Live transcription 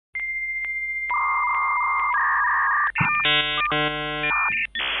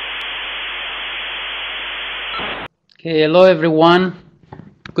Okay, hello everyone.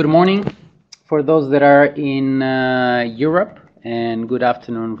 Good morning for those that are in Europe, and good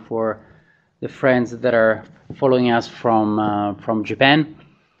afternoon for the friends that are following us from Japan.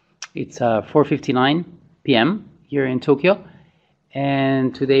 It's 4:59 p.m. here in Tokyo,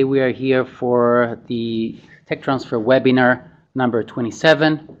 and today we are here for the Tech Transfer webinar number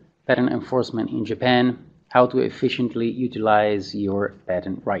 27, Patent Enforcement in Japan, how to efficiently utilize your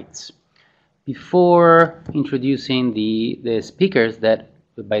patent rights. Before introducing the speakers that,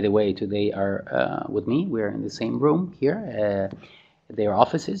 by the way, today are with me, we're in the same room here at their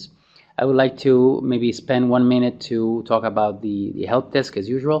offices, I would like to maybe spend 1 minute to talk about the help desk as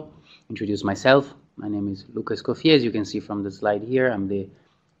usual, introduce myself. My name is Lucas Escoffier. As you can see from the slide here, I'm the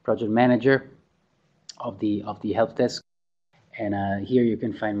project manager of the help desk. And here you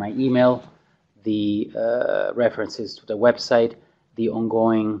can find my email, the references to the website, the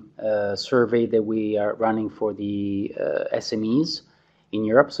ongoing survey that we are running for the SMEs in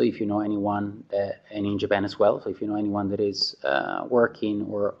Europe. So if you know anyone, and in Japan as well, so if you know anyone that is working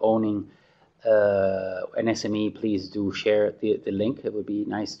or owning an SME, please do share the link. It would be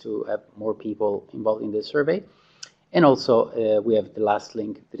nice to have more people involved in this survey. And also we have the last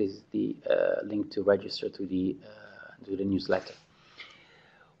link, that is the link to register to the newsletter.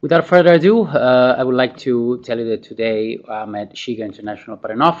 Without further ado, I would like to tell you that today I'm at Shiga International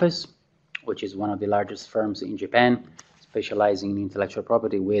Patent Office, which is one of the largest firms in Japan, specializing in intellectual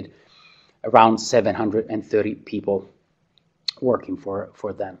property with around 730 people working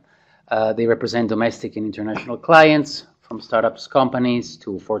for them. They represent domestic and international clients, from startups companies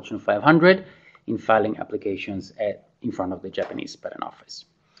to Fortune 500, in filing applications in front of the Japanese Patent Office.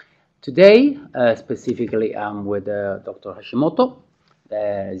 Today, specifically, I'm with Dr. Hashimoto,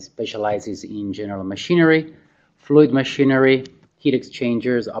 that specializes in general machinery, fluid machinery, heat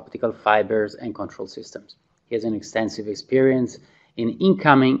exchangers, optical fibers, and control systems. He has an extensive experience in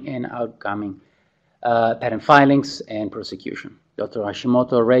incoming and outgoing patent filings and prosecution. Dr.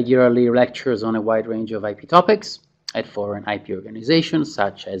 Hashimoto regularly lectures on a wide range of IP topics at foreign IP organizations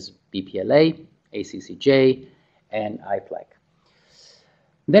such as BPLA, ACCJ, and IPLEC.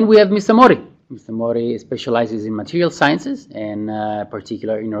 Then we have Mr. Mori. Mr. Mori specializes in material sciences, and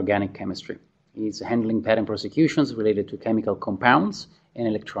particularly in organic chemistry. He's handling patent prosecutions related to chemical compounds and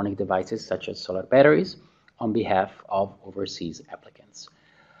electronic devices such as solar batteries on behalf of overseas applicants.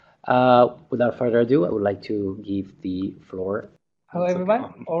 Without further ado, I would like to give the floor. Hello,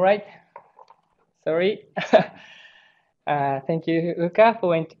 everyone. All right. Sorry. Thank you, Luca,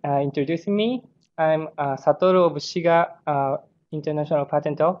 for introducing me. I'm Satoru of Shiga International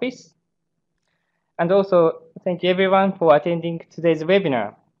Patent Office. And also, thank you everyone for attending today's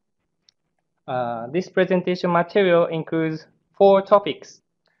webinar. This presentation material includes 4 topics.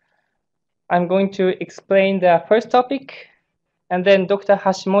 I'm going to explain the first topic, and then Dr.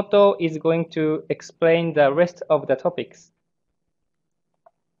 Hashimoto is going to explain the rest of the topics.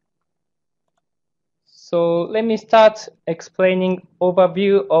 So let me start explaining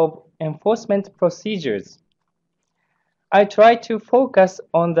overview of enforcement procedures. I try to focus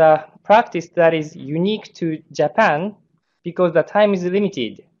on the practice that is unique to Japan because the time is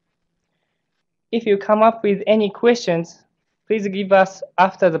limited. If you come up with any questions, please give us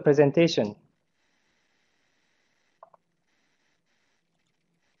after the presentation.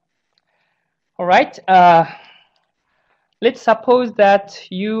 All right. Let's suppose that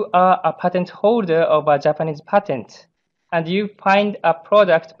you are a patent holder of a Japanese patent, and you find a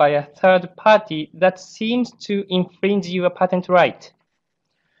product by a third party that seems to infringe your patent right.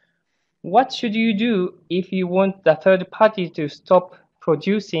 What should you do if you want the third party to stop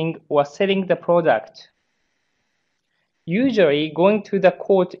producing or selling the product? Usually, going to the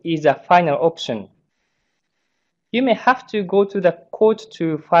court is a final option. You may have to go to the court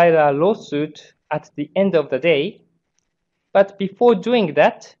to file a lawsuit at the end of the day, but before doing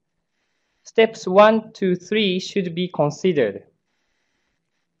that, steps 1 to 3 should be considered.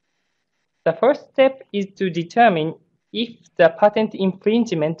 The first step is to determine if the patent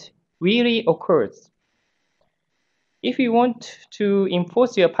infringement really occurs. If you want to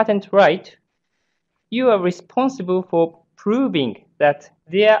enforce your patent right, you are responsible for proving that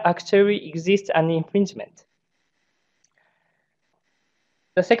there actually exists an infringement.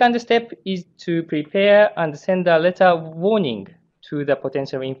 The second step is to prepare and send a letter of warning to the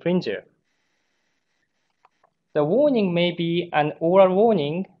potential infringer. The warning may be an oral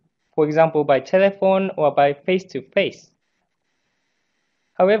warning, for example, by telephone or by face-to-face.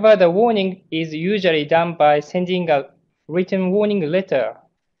 However, the warning is usually done by sending a written warning letter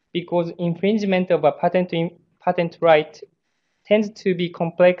because infringement of a patent right tends to be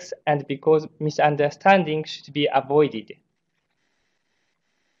complex and because misunderstanding should be avoided.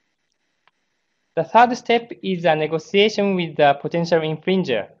 The third step is a negotiation with the potential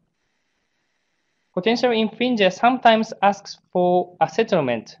infringer. Potential infringer sometimes asks for a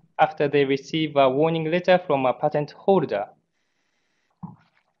settlement after they receive a warning letter from a patent holder.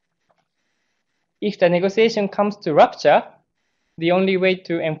 If the negotiation comes to rupture, the only way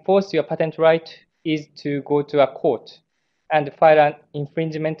to enforce your patent right is to go to a court and file an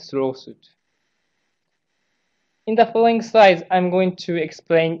infringement lawsuit. In the following slides, I'm going to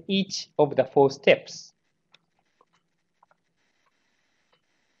explain each of the 4 steps.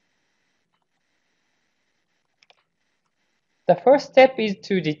 The first step is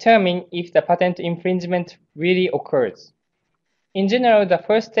to determine if the patent infringement really occurs. In general, the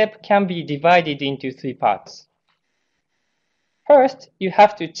first step can be divided into 3 parts. First, you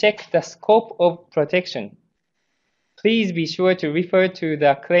have to check the scope of protection. Please be sure to refer to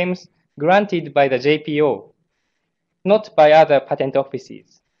the claims granted by the JPO, not by other patent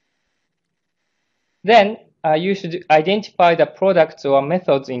offices. Then, you should identify the products or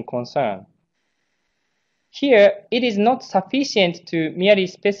methods in concern. Here, it is not sufficient to merely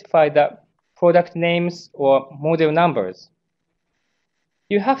specify the product names or model numbers.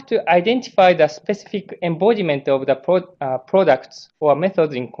 You have to identify the specific embodiment of the products or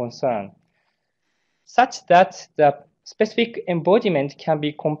methods in concern, such that the specific embodiment can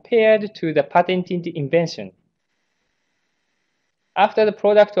be compared to the patented invention. After the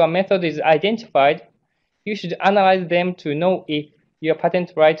product or method is identified, you should analyze them to know if your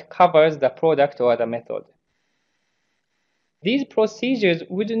patent right covers the product or the method. These procedures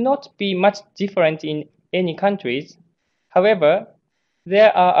would not be much different in any countries. However,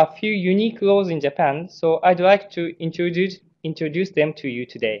 there are a few unique laws in Japan, so I'd like to introduce them to you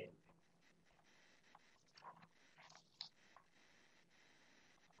today.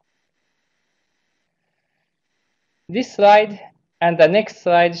 This slide and the next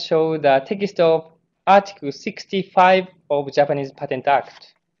slide show the text of Article 65 of Japanese Patent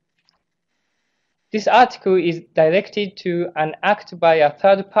Act. This article is directed to an act by a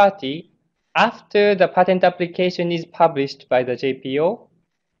third party after the patent application is published by the JPO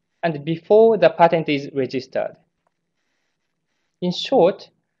and before the patent is registered. In short,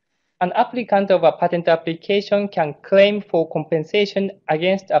 an applicant of a patent application can claim for compensation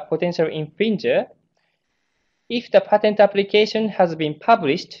against a potential infringer if the patent application has been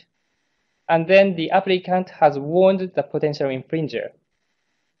published and then the applicant has warned the potential infringer.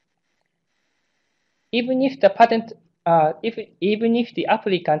 Even if the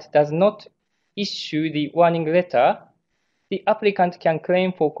applicant does not issue the warning letter, the applicant can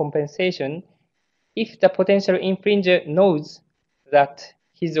claim for compensation if the potential infringer knows that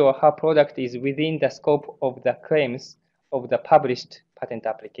his or her product is within the scope of the claims of the published patent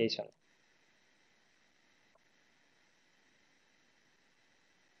application.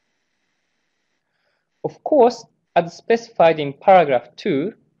 Of course, as specified in paragraph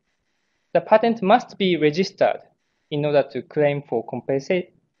 2, the patent must be registered in order to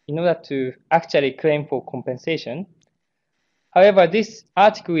actually claim for compensation. However, this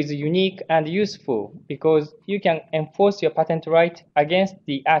article is unique and useful because you can enforce your patent right against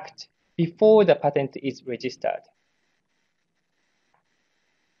the act before the patent is registered.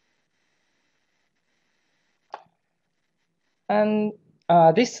 And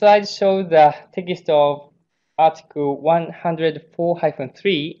this slide shows the text of Article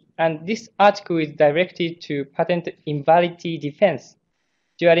 104-3, and this article is directed to patent invalidity defense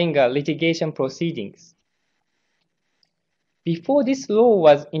during litigation proceedings. Before this law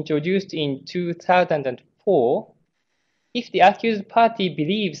was introduced in 2004, if the accused party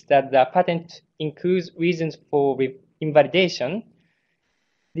believes that the patent includes reasons for invalidation,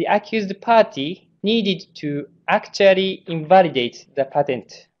 the accused party needed to actually invalidate the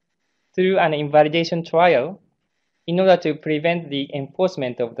patent through an invalidation trial in order to prevent the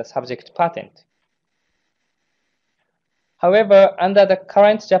enforcement of the subject patent. However, under the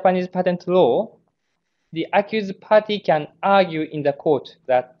current Japanese patent law, the accused party can argue in the court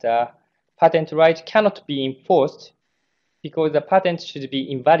that the patent right cannot be enforced because the patent should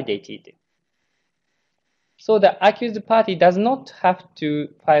be invalidated. So the accused party does not have to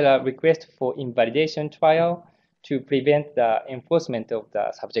file a request for invalidation trial to prevent the enforcement of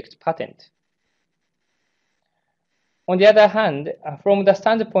the subject patent. On the other hand, from the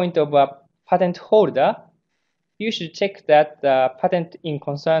standpoint of a patent holder, you should check that the patent in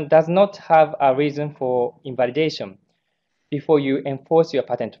concern does not have a reason for invalidation before you enforce your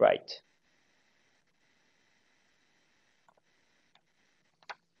patent right.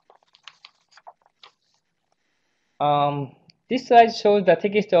 This slide shows the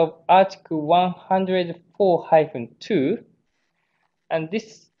text of Article 104-2, and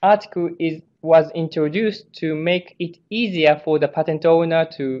this article was introduced to make it easier for the patent owner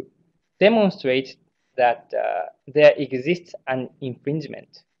to demonstrate that there exists an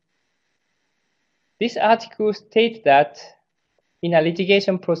infringement. This article states that in a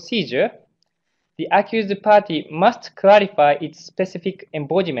litigation procedure, the accused party must clarify its specific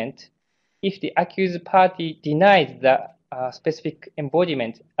embodiment. If the accused party denies the specific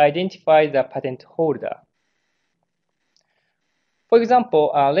embodiment, identify the patent holder. For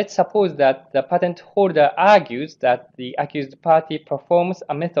example, let's suppose that the patent holder argues that the accused party performs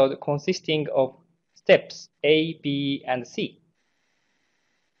a method consisting of steps A, B, and C.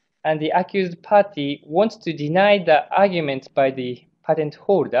 And the accused party wants to deny the argument by the patent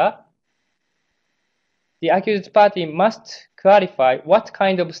holder. The accused party must clarify what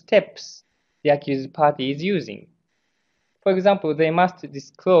kind of steps the accused party is using. For example, they must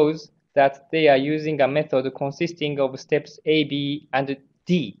disclose that they are using a method consisting of steps A, B, and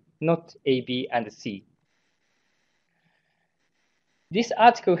D, not A, B, and C. This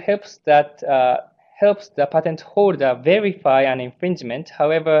article helps the patent holder verify an infringement.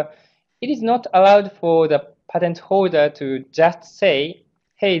 However, it is not allowed for the patent holder to just say,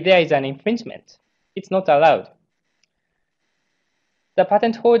 hey, there is an infringement. It's not allowed. The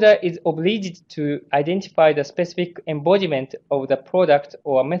patent holder is obliged to identify the specific embodiment of the product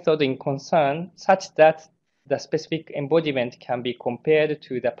or method in concern such that the specific embodiment can be compared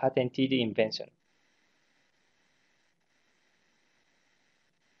to the patented invention.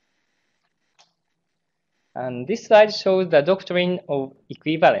 And this slide shows the doctrine of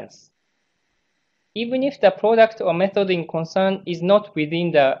equivalence. Even if the product or method in concern is not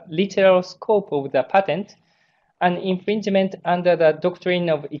within the literal scope of the patent, an infringement under the doctrine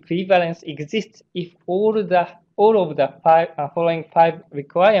of equivalence exists if all of the following 5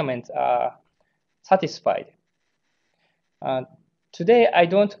 requirements are satisfied. Today, I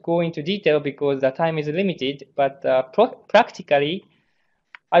don't go into detail because the time is limited, but practically,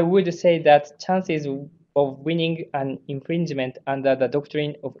 I would say that chances of winning an infringement under the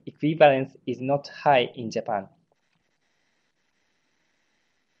doctrine of equivalence is not high in Japan.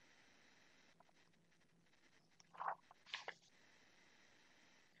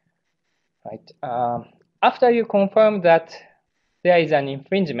 Right. After you confirm that there is an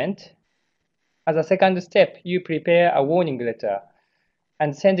infringement, as a second step, you prepare a warning letter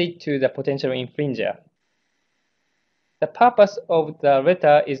and send it to the potential infringer. The purpose of the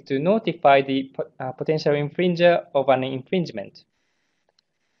letter is to notify the potential infringer of an infringement.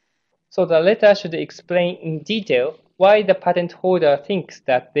 So the letter should explain in detail why the patent holder thinks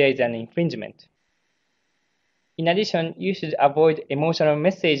that there is an infringement. In addition, you should avoid emotional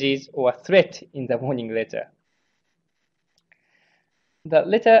messages or threat in the warning letter.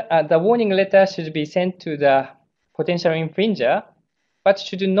 The warning letter should be sent to the potential infringer, but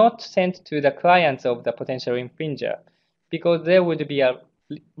should not send to the clients of the potential infringer, because there would be a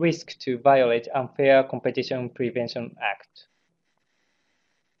risk to violate Unfair Competition Prevention Act.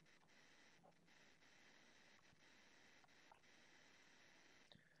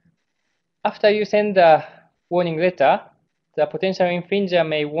 After you send the warning letter, the potential infringer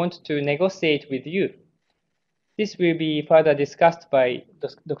may want to negotiate with you. This will be further discussed by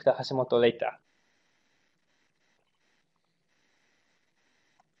Dr. Hashimoto later.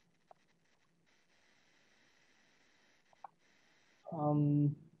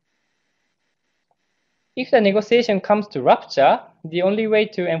 If the negotiation comes to rupture, the only way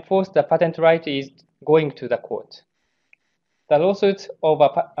to enforce the patent right is going to the court. The lawsuit of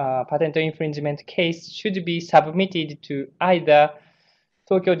a patent infringement case should be submitted to either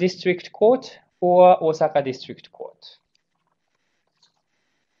Tokyo District Court or Osaka District Court.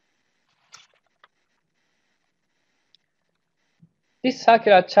 This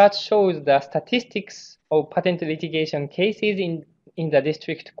circular chart shows the statistics of patent litigation cases in the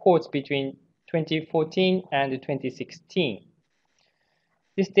district courts between 2014 and 2016.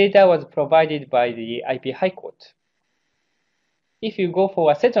 This data was provided by the IP High Court. If you go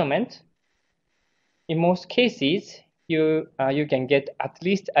for a settlement, in most cases, you can get at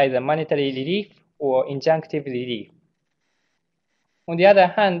least either monetary relief or injunctive relief. On the other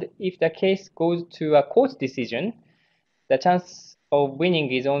hand, if the case goes to a court decision, the chance of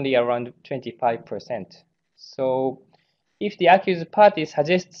winning is only around 25%. So if the accused party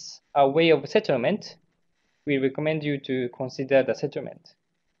suggests a way of settlement, we recommend you to consider the settlement.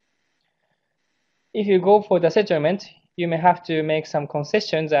 If you go for the settlement, you may have to make some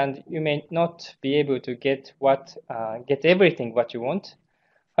concessions and you may not be able to get everything what you want.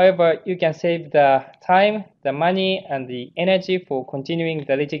 However, you can save the time, the money, and the energy for continuing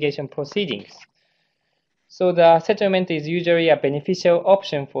the litigation proceedings. So the settlement is usually a beneficial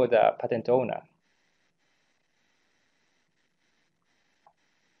option for the patent owner.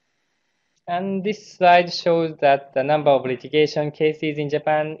 And this slide shows that the number of litigation cases in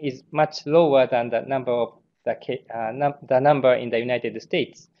Japan is much lower than the number of the number in the United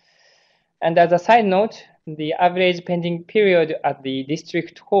States. And as a side note, the average pending period at the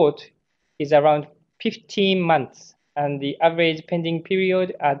district court is around 15 months, and the average pending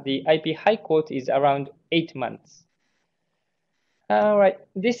period at the IP High Court is around 8 months. All right,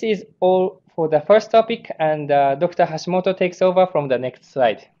 this is all for the first topic, and Dr. Hashimoto takes over from the next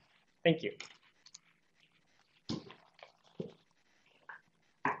slide. Thank you.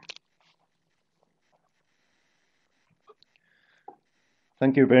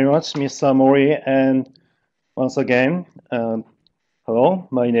 Thank you very much, Mr. Mori. And once again, hello,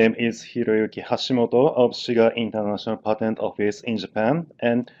 my name is Hiroyuki Hashimoto of Shiga International Patent Office in Japan.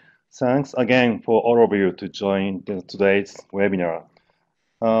 And thanks again for all of you to join today's webinar.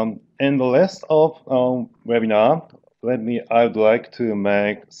 In the rest of webinar, I would like to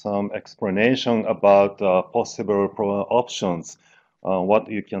make some explanation about possible options, what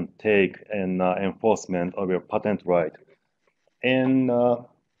you can take in enforcement of your patent right. In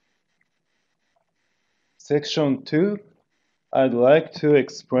section 2, I'd like to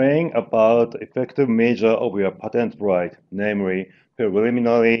explain about effective measure of your patent right, namely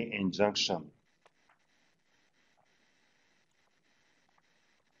preliminary injunction.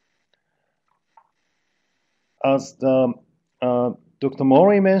 As Dr.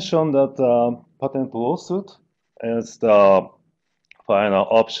 Mori mentioned that patent lawsuit is the final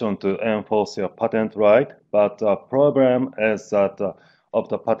option to enforce your patent right, but the problem is that of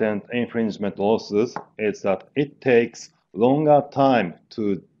the patent infringement lawsuits is that it takes longer time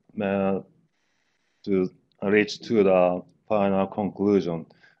to reach to the final conclusion.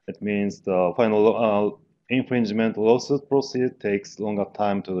 It means the final infringement lawsuit procedure takes longer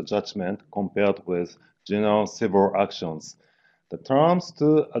time to the judgment compared with general civil actions. The terms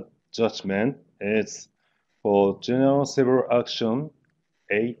to a judgment is for general civil action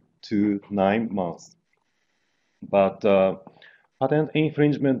 8 to 9 months. But patent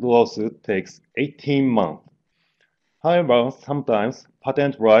infringement lawsuit takes 18 months. However, sometimes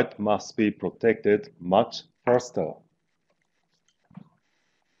patent right must be protected much faster.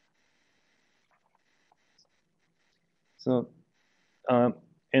 So,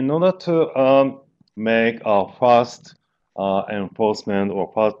 in order to make a fast enforcement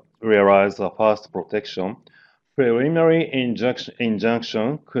or realize a fast protection, preliminary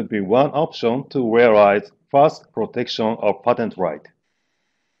injunction could be one option to realize fast protection of patent right.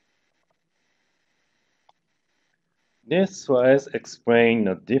 This slide explains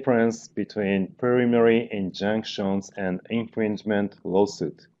the difference between preliminary injunctions and infringement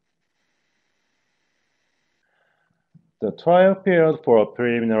lawsuit. The trial period for a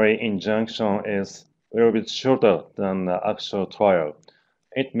preliminary injunction is a little bit shorter than the actual trial.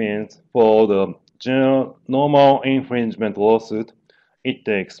 It means for the normal infringement lawsuit, it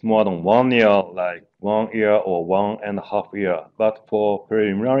takes more than 1 year, like 1 year or 1.5 years. But for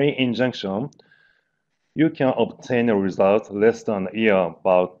preliminary injunction, you can obtain a result less than a year,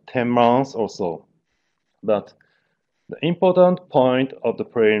 about 10 months or so. But the important point of the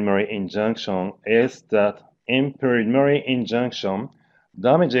preliminary injunction is that in preliminary injunction,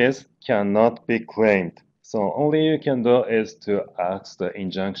 damages cannot be claimed. So only you can do is to ask the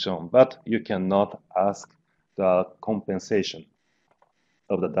injunction, but you cannot ask the compensation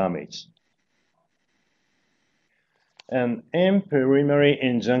of the damage. And in preliminary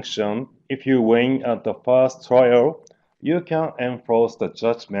injunction, if you win at the first trial, you can enforce the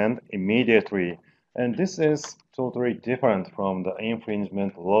judgment immediately. And this is totally different from the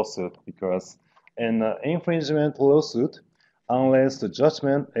infringement lawsuit because in an infringement lawsuit, unless the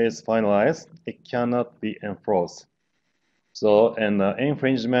judgment is finalized, it cannot be enforced. So in an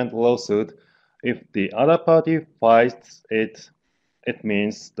infringement lawsuit, if the other party fights it, it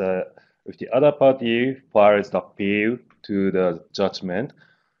means that if the other party files the appeal to the judgment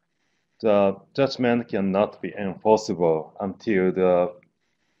cannot be enforceable until the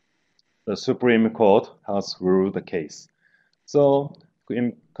Supreme Court has ruled the case. So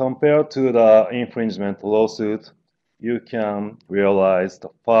compared to the infringement lawsuit, you can realize the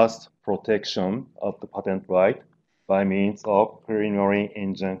fast protection of the patent right by means of preliminary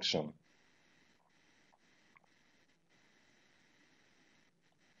injunction.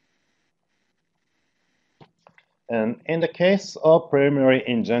 And in the case of preliminary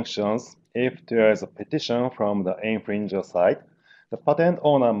injunctions, if there is a petition from the infringer side, the patent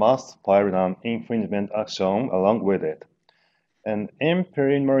owner must file an infringement action along with it. And in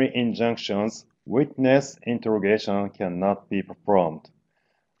preliminary injunctions, witness interrogation cannot be performed.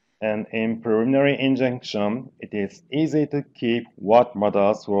 And in preliminary injunction, it is easy to keep what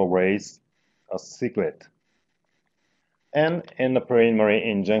matters were raised a secret. And in the preliminary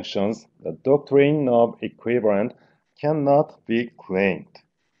injunctions, the doctrine of equivalent cannot be claimed.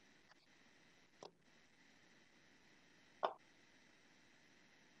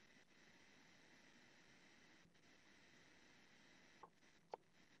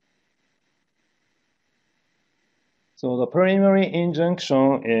 So the preliminary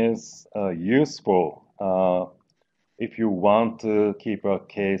injunction is useful if you want to keep a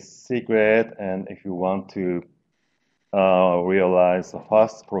case secret and if you want to realize the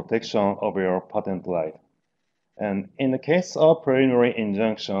fast protection of your patent right. And in the case of preliminary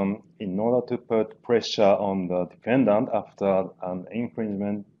injunction, in order to put pressure on the defendant after an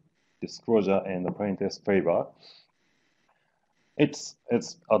infringement disclosure in the plaintiff's favor, it's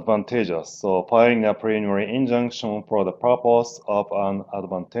advantageous. So filing a preliminary injunction for the purpose of an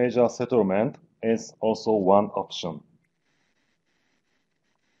advantageous settlement is also one option.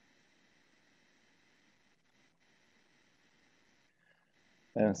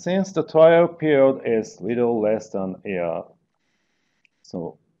 And since the trial period is little less than a year,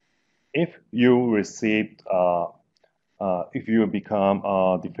 so if you received, if you become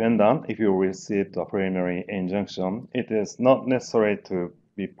a defendant, if you received a preliminary injunction, it is not necessary to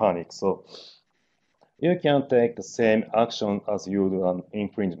be panicked. So you can take the same action as you do an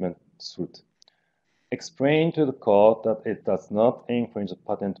infringement suit. Explain to the court that it does not infringe the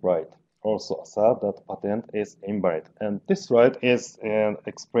patent right. Also assert that patent is invalid. And this right is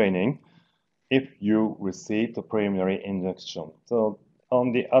explaining if you receive the preliminary injunction. So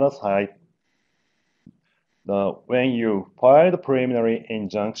on the other side, when you file the preliminary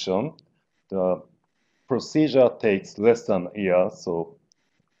injunction, the procedure takes less than a year. So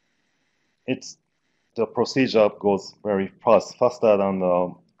the procedure goes very fast, faster than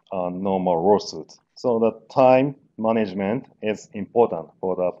the normal lawsuit. So the time management is important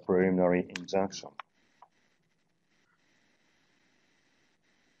for the preliminary injunction.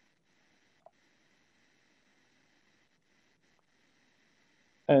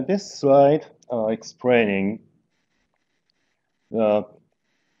 And this slide explaining the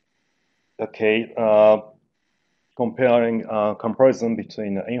case, comparing comparison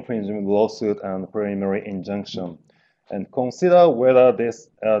between the infringement lawsuit and preliminary injunction, and consider whether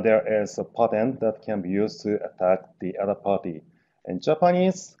there is a patent that can be used to attack the other party. And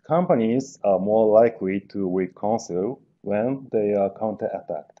Japanese companies are more likely to reconcile when they are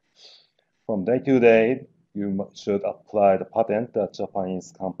counterattacked. From day to day, you should apply the patent that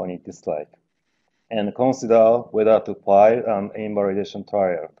Japanese company dislike and consider whether to file an invalidation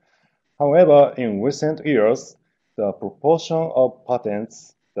trial. However, in recent years, the proportion of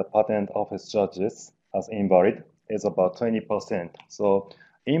patents the patent office judges as invalid is about 20%. So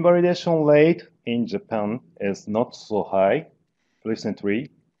invalidation rate in Japan is not so high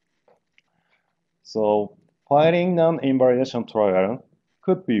recently. So filing an invalidation trial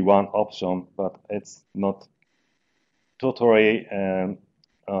could be one option, but it's not totally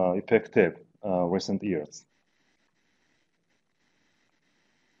effective recent years.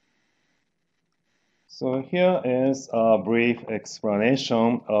 So here is a brief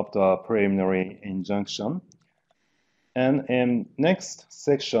explanation of the preliminary injunction. And in next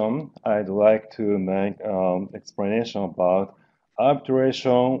section, I'd like to make explanation about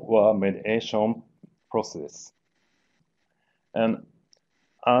arbitration or mediation process. And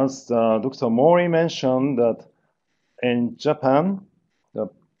as Dr. Mori mentioned, that in Japan, the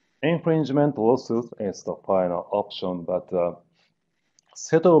infringement lawsuit is the final option, but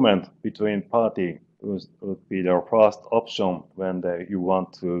settlement between parties would be their first option when you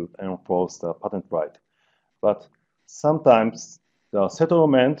want to enforce the patent right. But sometimes the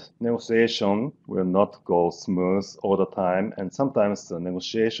settlement negotiation will not go smooth all the time, and sometimes the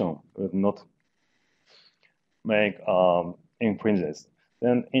negotiation will not make infringements.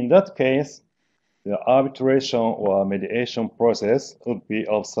 Then in that case, the arbitration or mediation process would be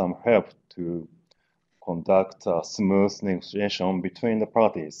of some help to conduct a smooth negotiation between the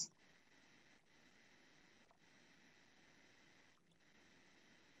parties.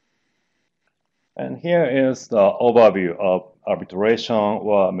 And here is the overview of arbitration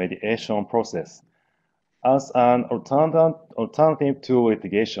or mediation process. As an alternative to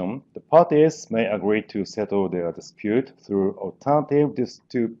litigation, the parties may agree to settle their dispute through alternative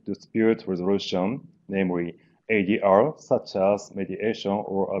dispute resolution, namely ADR, such as mediation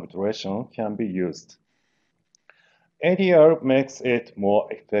or arbitration, can be used. ADR makes it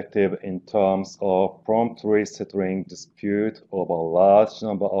more effective in terms of promptly settling dispute over a large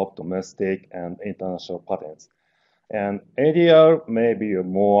number of domestic and international patents. And ADR may be a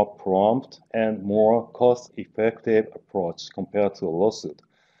more prompt and more cost-effective approach compared to a lawsuit,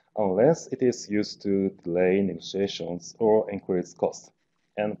 unless it is used to delay negotiations or increase costs.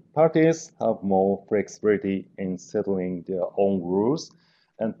 And parties have more flexibility in settling their own rules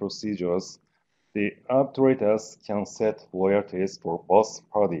and procedures. The arbitrators can set royalties for both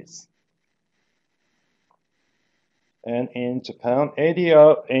parties. And in Japan,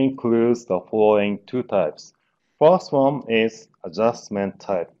 ADR includes the following two types. First one is adjustment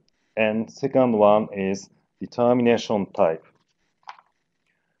type, and second one is determination type.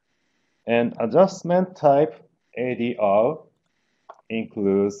 And adjustment type ADR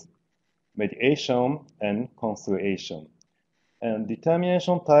includes mediation and conciliation. And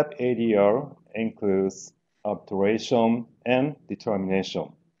determination type ADR includes arbitration and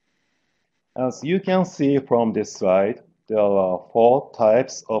determination. As you can see from this slide, there are 4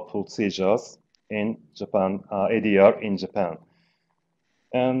 types of procedures in Japan, ADR in Japan.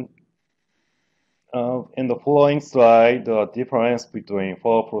 And in the following slide, the difference between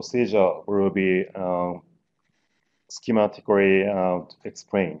 4 procedures will be schematically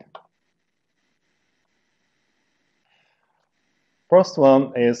explained. First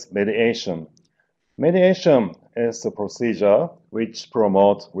one is mediation. Mediation is a procedure which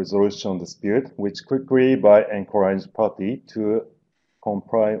promotes resolution dispute, which quickly by encourage party to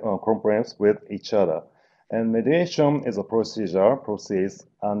compromise with each other. And mediation is a procedure proceeds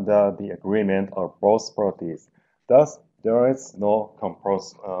under the agreement of both parties. Thus, there is no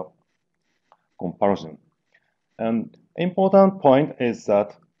compulsion. And important point is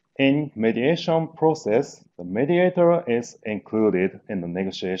that in mediation process, the mediator is included in the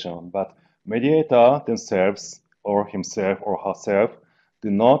negotiation, but mediator themselves or himself or herself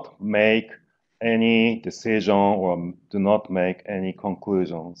do not make any decision or do not make any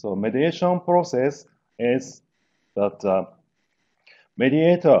conclusion. So mediation process is that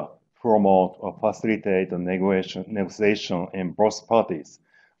mediator promote or facilitate the negotiation in both parties.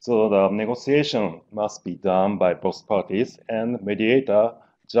 So the negotiation must be done by both parties, and mediator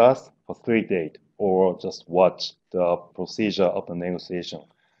just facilitate or just watch the procedure of the negotiation.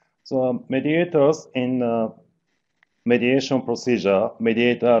 So mediators in mediation procedure,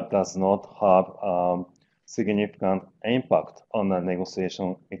 mediator does not have significant impact on the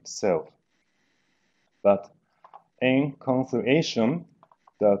negotiation itself. But in conciliation,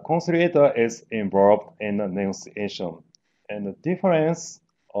 the conciliator is involved in the negotiation. And the difference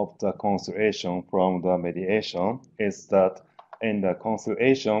of the conciliation from the mediation is that in the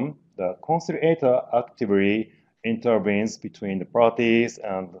conciliation, the conciliator actively intervenes between the parties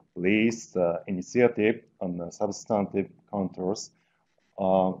and leads the initiative on the substantive contents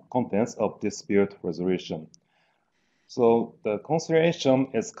of dispute resolution. So the conciliation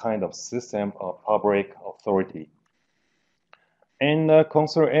is kind of system of public authority. In the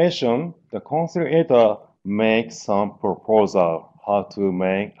conciliation, the conciliator makes some proposal how to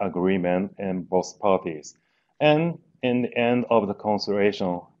make agreement in both parties. And in the end of the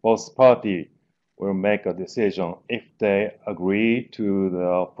conciliation, both parties will make a decision if they agree to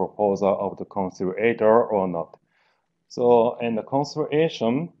the proposal of the conciliator or not. So in the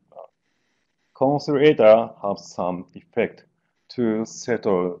conciliation, conciliator has some effect to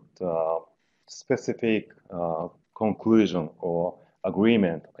settle the specific conclusion or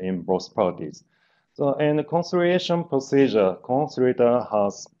agreement in both parties. So in the conciliation procedure, conciliator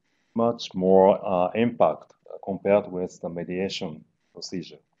has much more impact compared with the mediation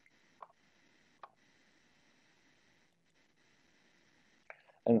procedure.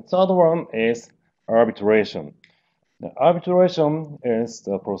 And the third one is arbitration. The arbitration is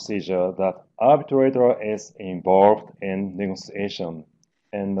the procedure that arbitrator is involved in negotiation.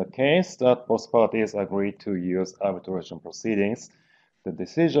 In the case that both parties agree to use arbitration proceedings, the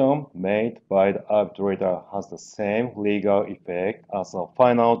decision made by the arbitrator has the same legal effect as a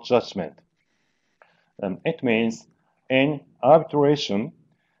final judgment. And it means in arbitration,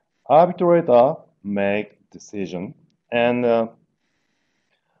 arbitrator make decision and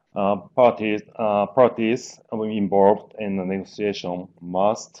parties involved in the negotiation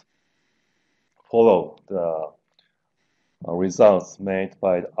must follow the results made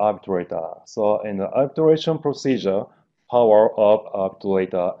by the arbitrator. So in the arbitration procedure, power of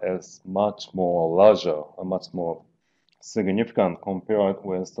arbitrator is much more larger and much more significant compared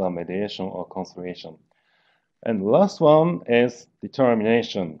with the mediation or conciliation. And the last one is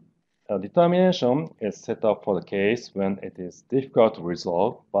determination. Determination is set up for the case when it is difficult to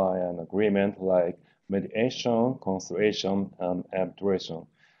resolve by an agreement like mediation, conciliation, and arbitration.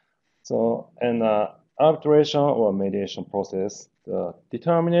 So, in arbitration or mediation process, the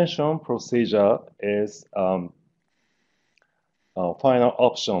determination procedure is final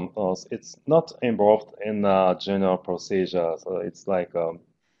option. It's not involved in general procedure, so it's like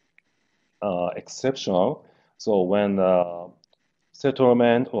exceptional. So when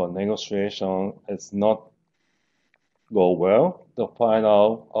settlement or negotiation is not go well, the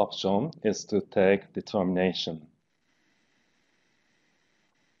final option is to take determination.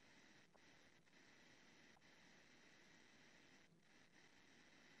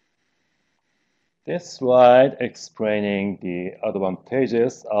 This slide explaining the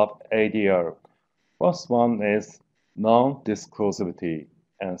advantages of ADR. First one is non-disclosivity,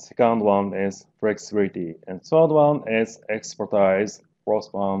 and second one is flexibility, and third one is expertise,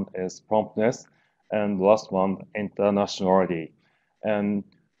 fourth one is promptness, and last one internationality. And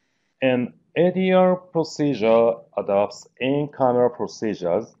an ADR procedure adopts in-camera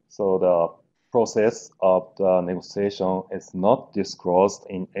procedures, so the process of the negotiation is not disclosed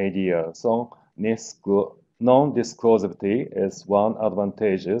in ADR. So non-disclosivity is one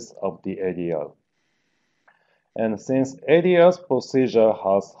advantage of the ADR. And since ADR's procedure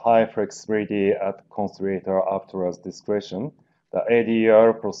has high flexibility at conciliator arbitrators' discretion, the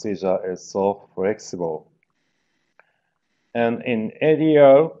ADR procedure is so flexible. And in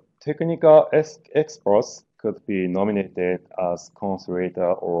ADR, technical experts could be nominated as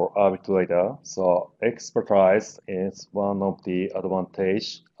conciliator or arbitrator, so expertise is one of the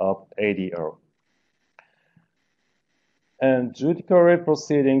advantages of ADR. And judiciary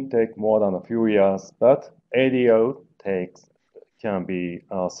proceedings take more than a few years, but ADR can be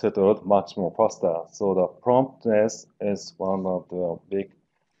settled much more faster. So the promptness is one of the big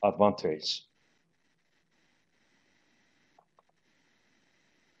advantages.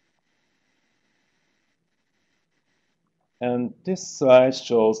 And this slide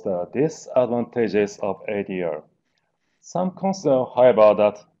shows the disadvantages of ADR. Some consider, however,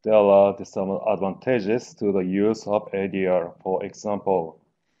 that there are disadvantages to the use of ADR. For example,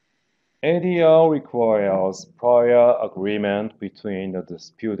 ADR requires prior agreement between the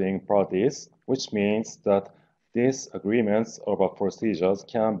disputing parties, which means that these agreements over procedures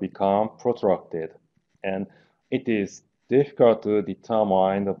can become protracted, and it is difficult to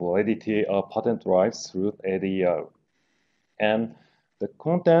determine the validity of patent rights through ADR. And the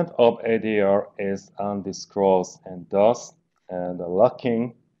content of ADR is undisclosed and thus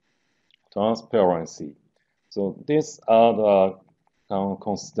lacking transparency. So these are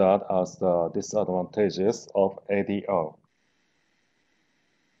considered as the disadvantages of ADR.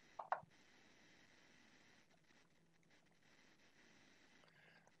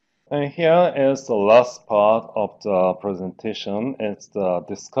 And here is the last part of the presentation. It's the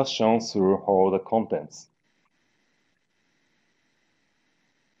discussion through all the contents.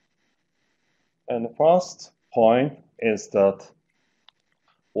 And the first point is that,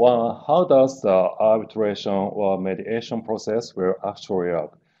 well, how does the arbitration or mediation process will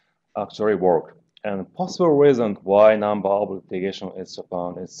actually work? And possible reason why number of litigation in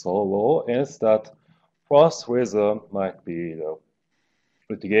Japan is so low is that first reason might be the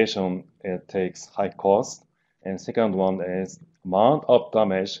litigation takes high cost, and second one is amount of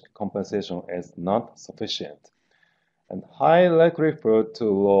damage compensation is not sufficient, and high likelihood to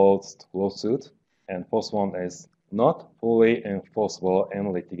lose lawsuit, and fourth one is not fully enforceable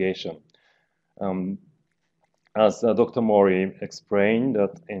in litigation. As Dr. Mori explained,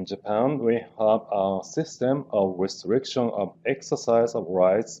 that in Japan we have a system of restriction of exercise of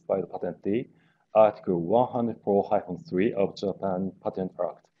rights by the patentee, Article 104-3 of Japan Patent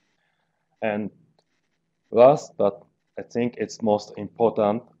Act. And last, but I think it's most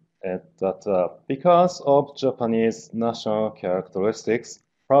important, that because of Japanese national characteristics,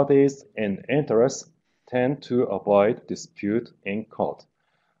 parties in interest tend to avoid dispute in court.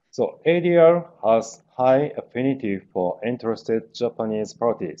 So ADR has high affinity for interested Japanese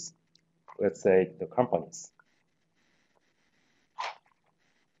parties, let's say the companies.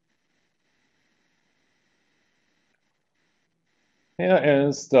 Here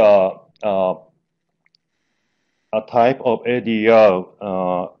is the a type of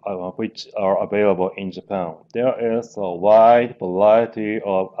ADR which are available in Japan. There is a wide variety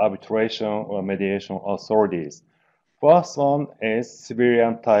of arbitration or mediation authorities. First one is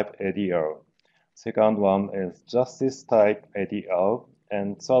civilian type ADR. Second one is justice type ADR.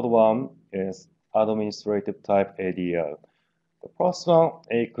 And third one is administrative type ADR. The first one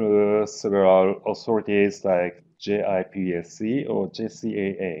includes several authorities like JIPSC or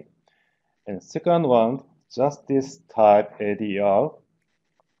JCAA. And second one, justice type ADR,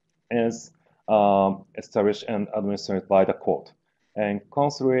 is established and administered by the court. And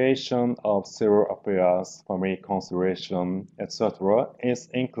consideration of civil affairs, family consideration, etc. is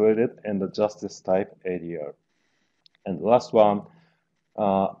included in the justice type ADR. And the last one,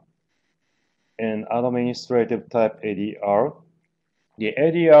 in administrative type ADR, the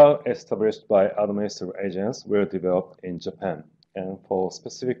ADR established by administrative agents were developed in Japan. And for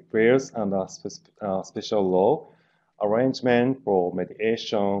specific fields under special law, arrangement for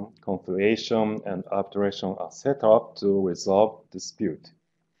mediation, conciliation, and arbitration are set up to resolve dispute.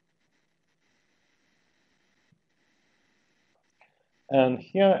 And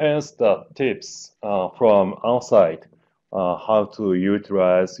here is the tips from outside how to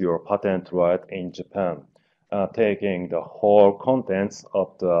utilize your patent right in Japan, taking the whole contents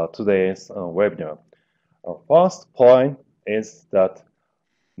of today's webinar. Our first point is that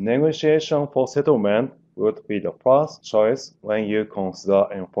negotiation for settlement would be the first choice when you consider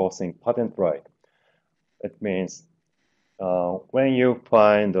enforcing patent right. It means when you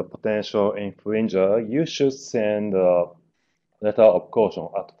find a potential infringer, you should send a letter of caution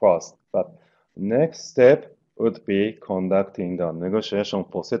at first. But next step would be conducting the negotiation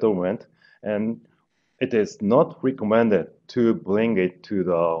for settlement, and it is not recommended to bring it to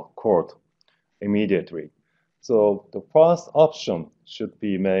the court immediately. So the first option should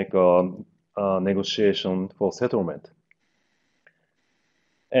be make a negotiation for settlement.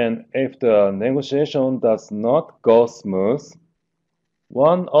 And if the negotiation does not go smooth,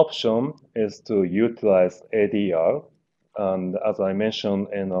 one option is to utilize ADR. And as I mentioned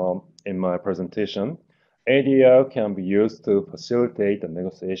in my presentation, ADR can be used to facilitate the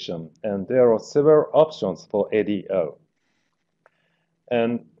negotiation. And there are several options for ADR.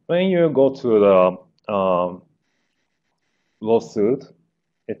 And when you go to the lawsuit,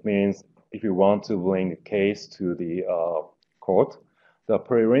 it means if you want to bring a case to the court, the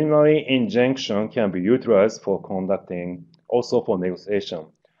preliminary injunction can be utilized for conducting, also for negotiation,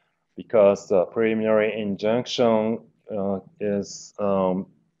 because the preliminary injunction is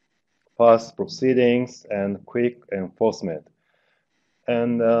fast proceedings and quick enforcement.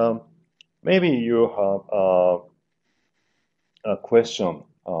 And maybe you have a question,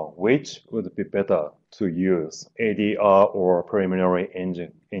 which would be better to use, ADR or preliminary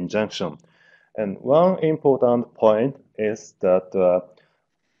injunction? And one important point is that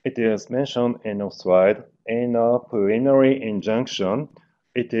it is mentioned in the slide, in a preliminary injunction,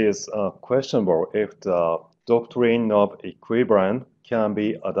 it is questionable if the doctrine of equivalence can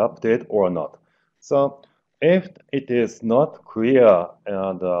be adopted or not. So if it is not clear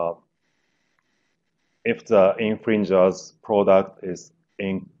and if the infringer's product is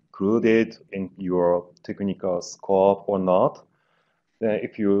included in your technical scope or not, then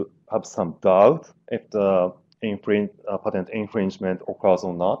if you have some doubt if the patent infringement occurs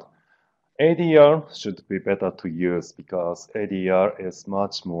or not, ADR should be better to use because ADR is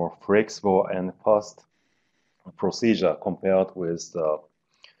much more flexible and fast procedure compared with the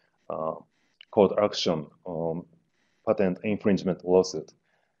court action on patent infringement lawsuit.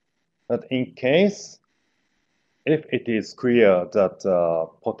 But in case if it is clear that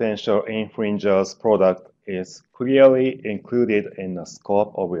potential infringer's product is clearly included in the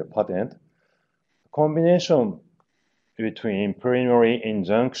scope of your patent, the combination between preliminary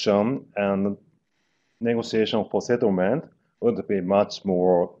injunction and negotiation for settlement would be much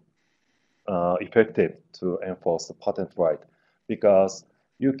more effective to enforce the patent right, because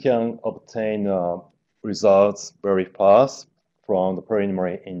you can obtain results very fast from the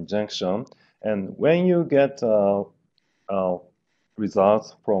preliminary injunction. And when you get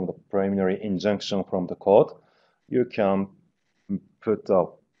results from the preliminary injunction from the court, you can put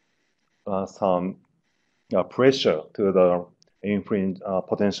some pressure to the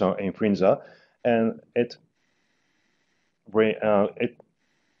potential infringer, and it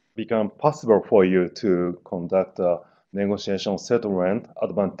becomes possible for you to conduct a negotiation settlement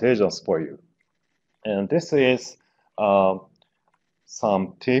advantageous for you. And this is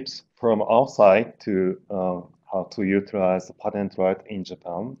some tips from outside to how to utilize the patent right in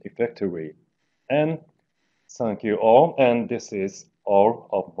Japan effectively. And thank you all, and this is all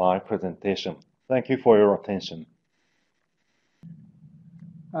of my presentation. Thank you for your attention.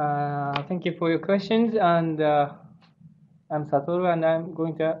 Thank you for your questions, and I'm Satoru, and I'm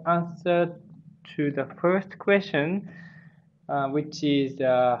going to answer to the first question, which is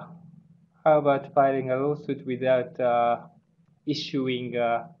how about filing a lawsuit without issuing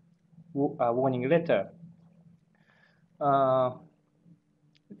a warning letter?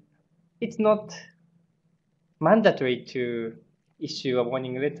 It's not mandatory to issue a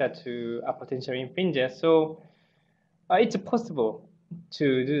warning letter to a potential infringer, so it's possible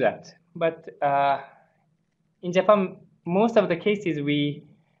to do that. but in Japan, most of the cases we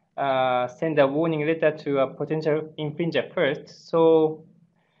send a warning letter to a potential infringer first. So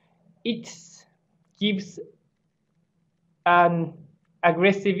it gives an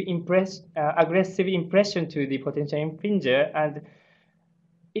aggressive impression to the potential infringer, and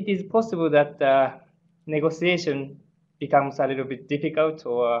it is possible that negotiation becomes a little bit difficult,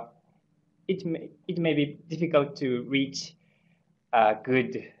 or it may be difficult to reach a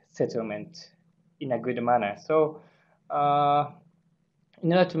good settlement in a good manner. So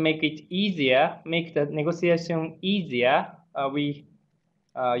in order to make it easier, make the negotiation easier, we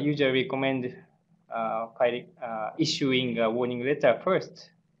usually recommend issuing a warning letter first.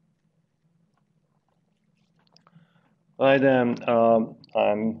 Hi, then.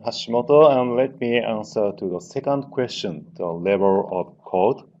 I'm Hashimoto, and let me answer to the second question. The level of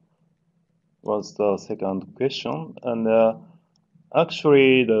code was the second question, and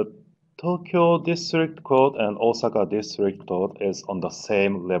actually, the Tokyo District Court and Osaka District Court is on the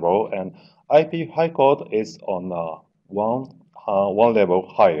same level, and IP High Court is on one level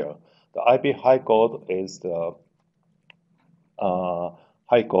higher. The IP High Court is the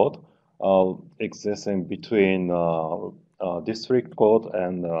High Court existing between District Court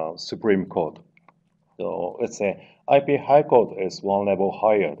and Supreme Court. So let's say IP High Court is one level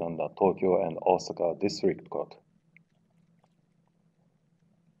higher than the Tokyo and Osaka District Court.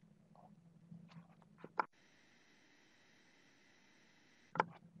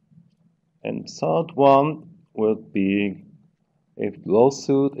 And third one would be, if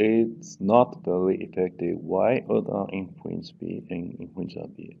lawsuit is not very effective, why would an infringer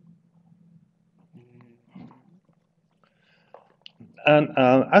be? And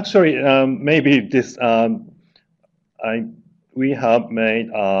actually, maybe this we have made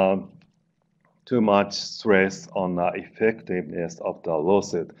too much stress on the effectiveness of the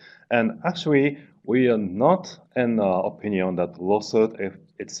lawsuit, and actually, we are not in the opinion that lawsuit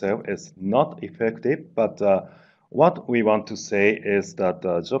itself is not effective, but what we want to say is that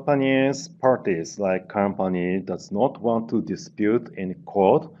Japanese parties, like company, does not want to dispute in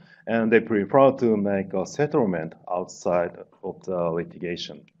court, and they prefer to make a settlement outside of the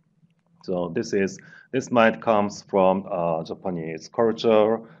litigation. So this might comes from Japanese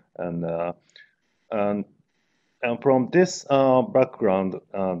culture, and from this background,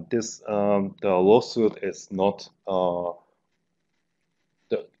 the lawsuit is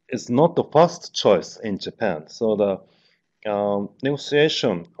not the first choice in Japan. So the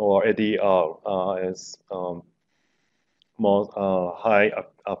negotiation or ADR is more high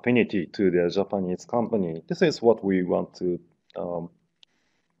affinity to the Japanese company. This is what we want to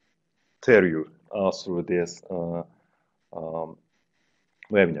tell you through this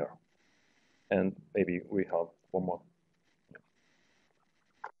webinar. And maybe we have one more.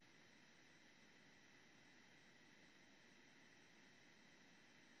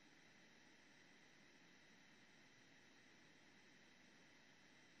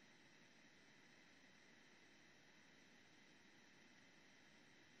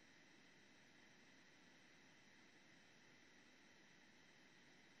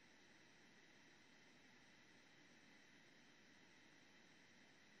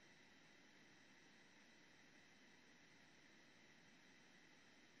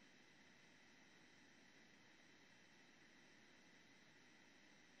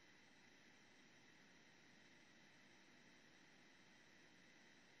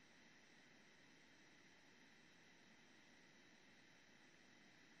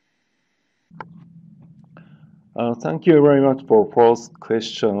 Thank you very much for first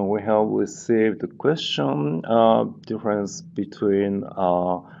question. We have received the question difference between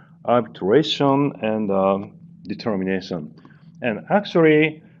arbitration and determination. And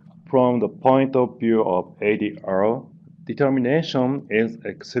actually, from the point of view of ADR, determination is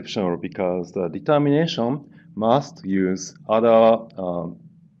exceptional because the determination must use other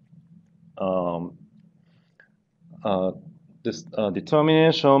this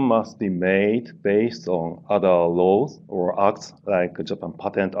determination must be made based on other laws or acts like Japan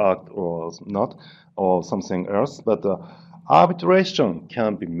Patent Act or not, or something else. But arbitration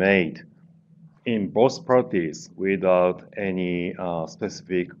can be made in both parties without any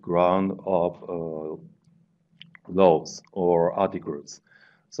specific ground of laws or articles.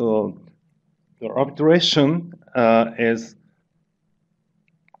 So the arbitration is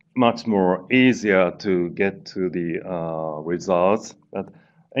much more easier to get to the results. But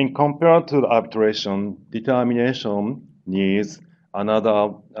in compared to the arbitration, determination needs another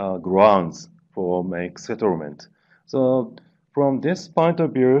grounds for make settlement. So from this point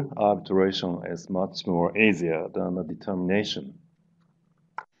of view, arbitration is much more easier than the determination.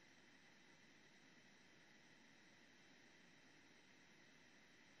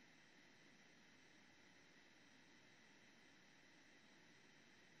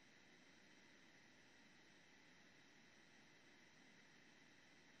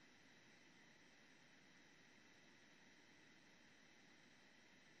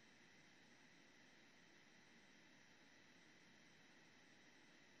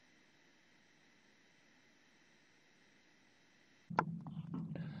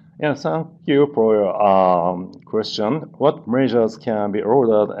 Yeah, thank you for your question. What measures can be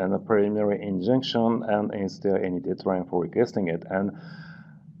ordered in a preliminary injunction, and is there any deadline for requesting it? And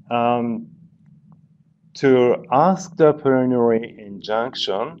to ask the preliminary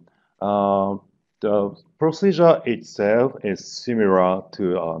injunction, the procedure itself is similar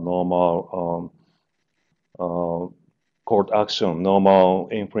to a normal court action, normal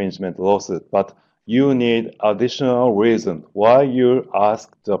infringement lawsuit, but you need additional reason why you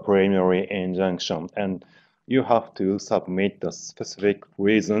ask the preliminary injunction, and you have to submit the specific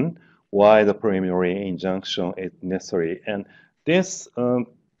reason why the preliminary injunction is necessary. And this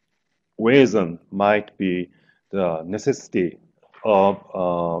reason might be the necessity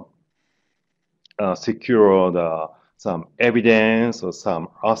of secure some evidence or some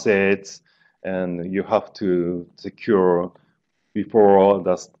assets, and you have to secure before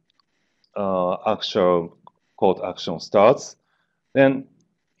the actual court action starts. Then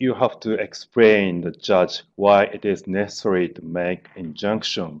you have to explain the judge why it is necessary to make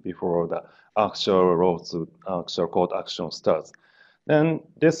injunction before the actual lawsuit, actual court action starts. Then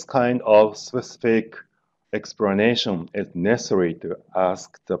this kind of specific explanation is necessary to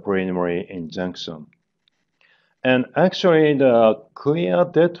ask the preliminary injunction. And actually, the clear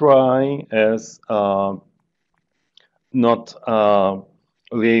deadline is not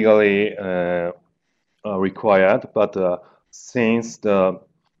legally required, but since the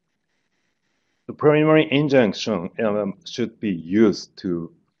preliminary injunction should be used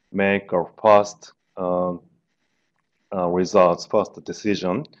to make our first results, first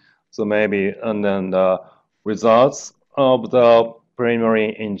decision. So maybe, and then the results of the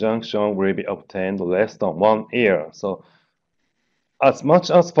preliminary injunction will be obtained less than 1 year. So as much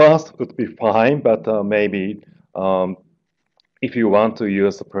as fast would be fine, but maybe if you want to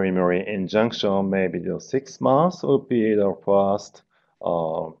use a preliminary injunction, maybe the 6 months would be the first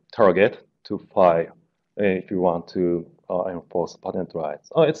target to file if you want to enforce patent rights.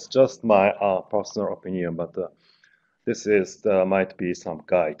 Oh, it's just my personal opinion, but this is might be some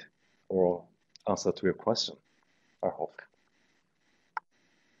guide or answer to your question, I hope.